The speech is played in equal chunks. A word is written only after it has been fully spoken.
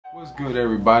What's good,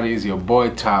 everybody? It's your boy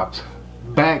Tops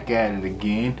back at it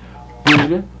again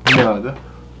with another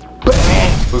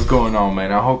bang. What's going on,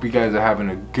 man? I hope you guys are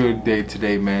having a good day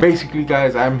today, man. Basically,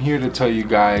 guys, I'm here to tell you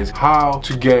guys how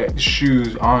to get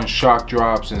shoes on shock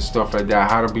drops and stuff like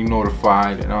that, how to be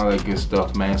notified and all that good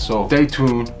stuff, man. So stay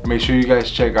tuned. Make sure you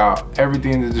guys check out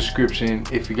everything in the description.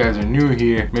 If you guys are new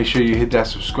here, make sure you hit that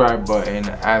subscribe button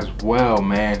as well,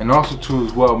 man. And also too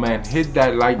as well, man, hit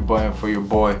that like button for your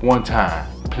boy one time.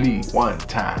 Please, one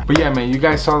time. But yeah, man, you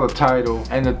guys saw the title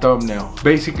and the thumbnail.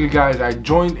 Basically, guys, I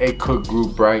joined a cook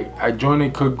group, right? I joined a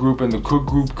cook group, and the cook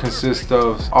group consists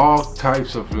of all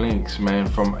types of links, man,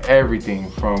 from everything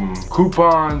from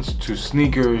coupons to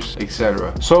sneakers,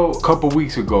 etc. So a couple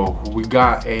weeks ago, we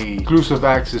got a exclusive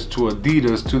access to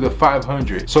Adidas to the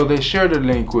 500. So they shared a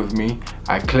link with me.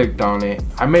 I clicked on it.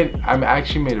 I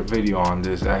actually made a video on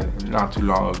this not too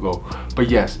long ago. But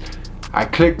yes, I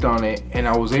clicked on it and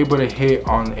I was able to hit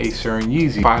on a certain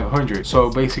Yeezy 500. So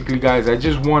basically, guys, I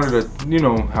just wanted to, you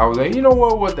know, I was like, you know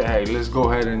what the heck, let's go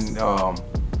ahead and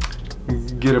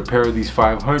get a pair of these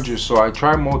 500s. So I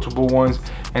tried multiple ones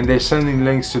and they're sending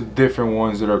links to different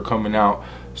ones that are coming out.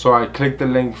 So I clicked the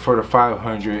link for the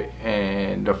 500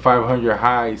 and the 500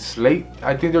 high slate,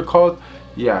 I think they're called.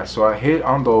 Yeah, so I hit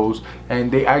on those and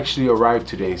they actually arrived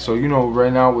today. So, you know,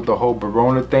 right now with the whole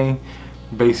Barona thing,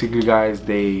 basically, guys,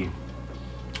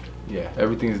 yeah,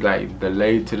 everything's like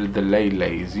delayed to the delayed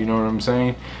lays, you know what I'm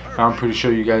saying? I'm pretty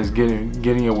sure you guys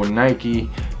getting it with Nike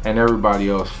and everybody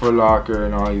else, Foot Locker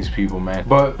and all these people, man.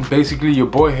 But basically, your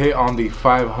boy hit on the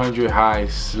 500 high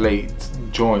slate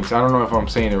joints. I don't know if I'm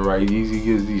saying it right. Yeezy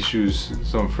gives these shoes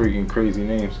some freaking crazy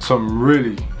names, some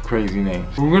really crazy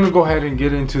names. We're gonna go ahead and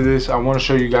get into this. I want to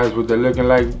show you guys what they're looking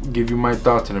like, give you my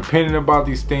thoughts and opinion about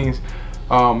these things.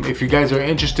 If you guys are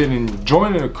interested in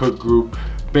joining a cook group,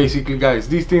 basically, guys,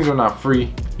 these things are not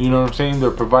free, you know what I'm saying?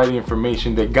 They're providing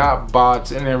information. They got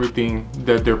bots and everything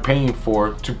that they're paying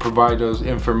for to provide us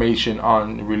information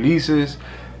on releases,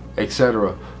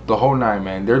 etc. The whole nine,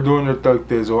 man. They're doing their thug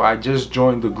thizzle. I just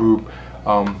joined the group.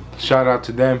 Shout out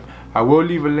to them. I will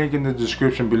leave a link in the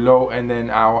description below, and then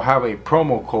I'll have a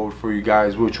promo code for you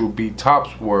guys, which will be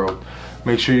Tops World.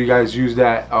 Make sure you guys use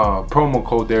that promo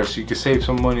code there so you can save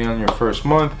some money on your first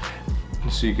month,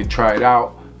 so you can try it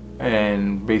out.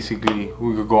 And basically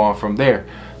we could go on from there.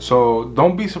 So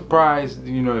don't be surprised,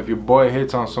 you know, if your boy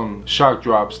hits on some shock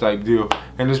drops type deal,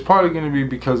 and it's probably going to be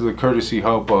because of the courtesy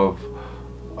help of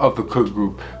the cook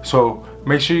group. So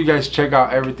make sure you guys check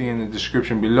out everything in the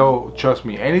description below. Trust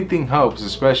me, anything helps,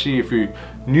 especially if you're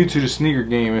new to the sneaker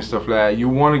game and stuff like that. You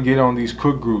want to get on these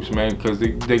cook groups, man, because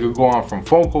they could go on from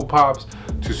Funko Pops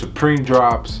to Supreme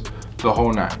drops, the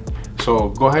whole nine. So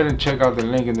go ahead and check out the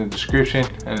link in the description,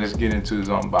 and let's get into this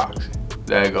unboxing.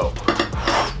 There you go.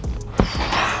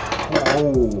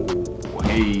 Oh,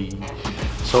 hey.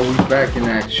 So we back in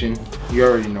action. You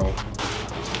already know.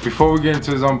 Before we get into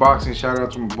this unboxing, shout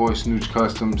out to my boy Chsrge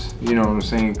Customs. You know what I'm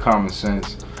saying? Common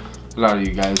sense. A lot of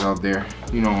you guys out there,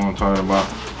 you know what I'm talking about.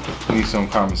 Need some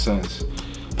common sense.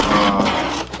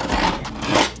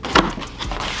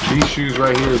 These shoes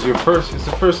right here is it's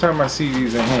the first time I see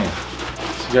these in hand.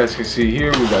 You guys can see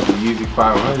here we got the Yeezy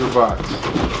 500 box,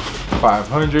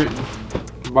 500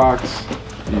 box,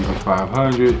 Yeezy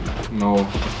 500, no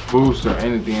boost or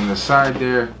anything in the side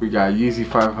there. We got Yeezy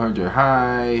 500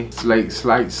 high,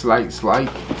 slight.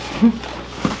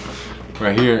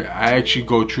 Right here, I actually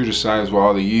go true to size with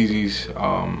all the Yeezys.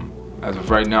 As of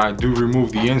right now, I do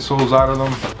remove the insoles out of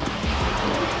them.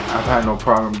 I've had no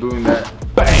problem doing that.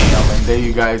 Bam! And there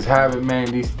you guys have it,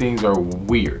 man. These things are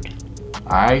weird.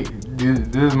 Alright?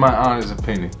 This is my honest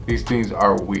opinion. These things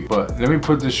are weird. But let me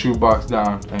put this shoe box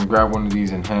down and grab one of these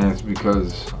in hands,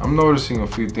 because I'm noticing a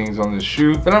few things on this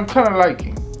shoe that I'm kind of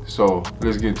liking. So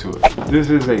let's get to it. This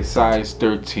is a size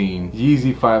 13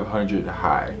 Yeezy 500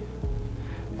 high.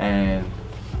 And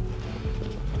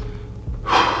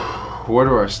where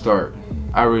do I start?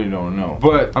 I really don't know.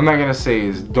 But I'm not gonna say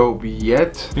it's dope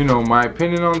yet. You know, my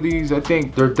opinion on these, I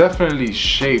think they're definitely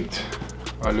shaped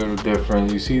a little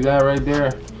different. You see that right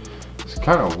there? It's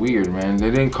kind of weird, man. They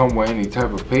didn't come with any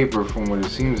type of paper from what it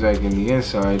seems like in the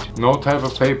inside. No type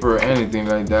of paper or anything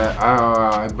like that.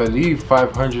 I believe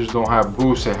 500s don't have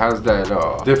boost. It has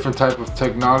that different type of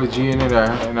technology in it,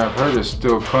 and I've heard it's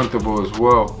still comfortable as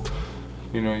well.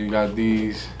 You know, you got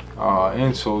these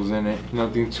insoles in it,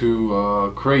 nothing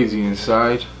too crazy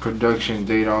inside. Production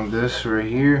date on this right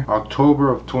here,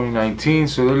 October of 2019.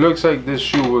 So it looks like this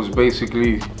shoe was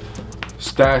basically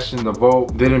stashed in the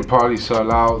vault, didn't probably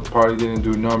sell out, probably didn't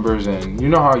do numbers. And you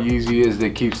know how Yeezy is,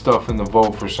 they keep stuff in the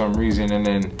vault for some reason and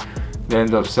then they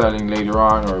end up selling later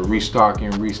on, or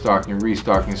restocking.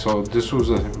 So this was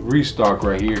a restock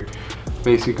right here.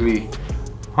 Basically,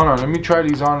 hold on, let me try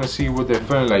these on and see what they're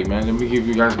feeling like, man. Let me give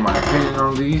you guys my opinion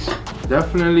on these.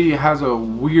 Definitely has a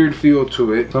weird feel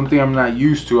to it, something I'm not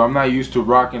used to. I'm not used to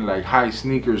rocking like high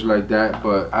sneakers like that,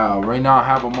 but right now I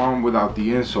have them on without the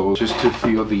insole just to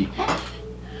feel the,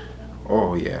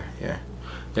 oh yeah,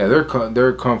 they're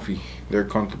comfy, they're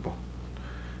comfortable,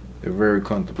 they're very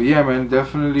comfortable. Yeah, man,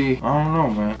 definitely, I don't know,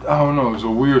 man, I don't know, it's a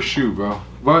weird shoe, bro,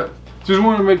 but just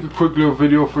want to make a quick little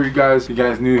video for you guys. If you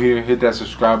guys new here, hit that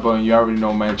subscribe button. You already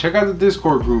know, man. Check out the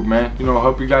Discord group, man. You know,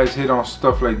 help you guys hit on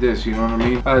stuff like this, you know what I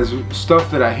mean? As stuff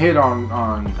that I hit on,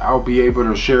 I'll be able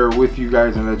to share with you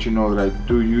guys and let you know that I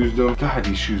do use them. God,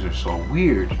 these shoes are so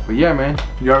weird. But yeah, man,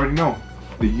 you already know.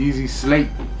 The Yeezy Slate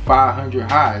 500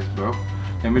 highs, bro.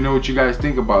 Let me know what you guys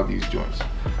think about these joints.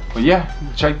 But yeah,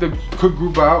 check the quick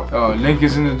group out. Link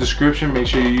is in the description. Make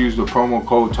sure you use the promo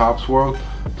code TOPSWORLD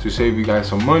to save you guys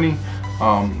some money,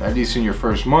 at least in your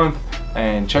first month.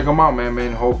 And check them out,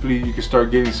 man. Hopefully you can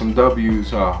start getting some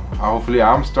W's. Hopefully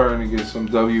I'm starting to get some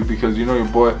W, because you know your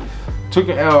boy took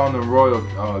an L on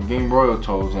the game Royal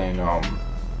Toes, and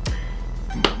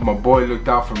my boy looked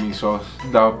out for me, so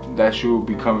that shoe will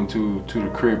be coming to the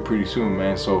crib pretty soon,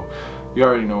 man. So you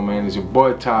already know, man. It's your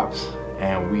boy Tops,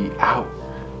 and we out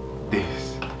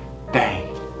this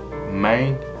thing,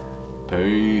 man.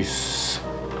 Peace.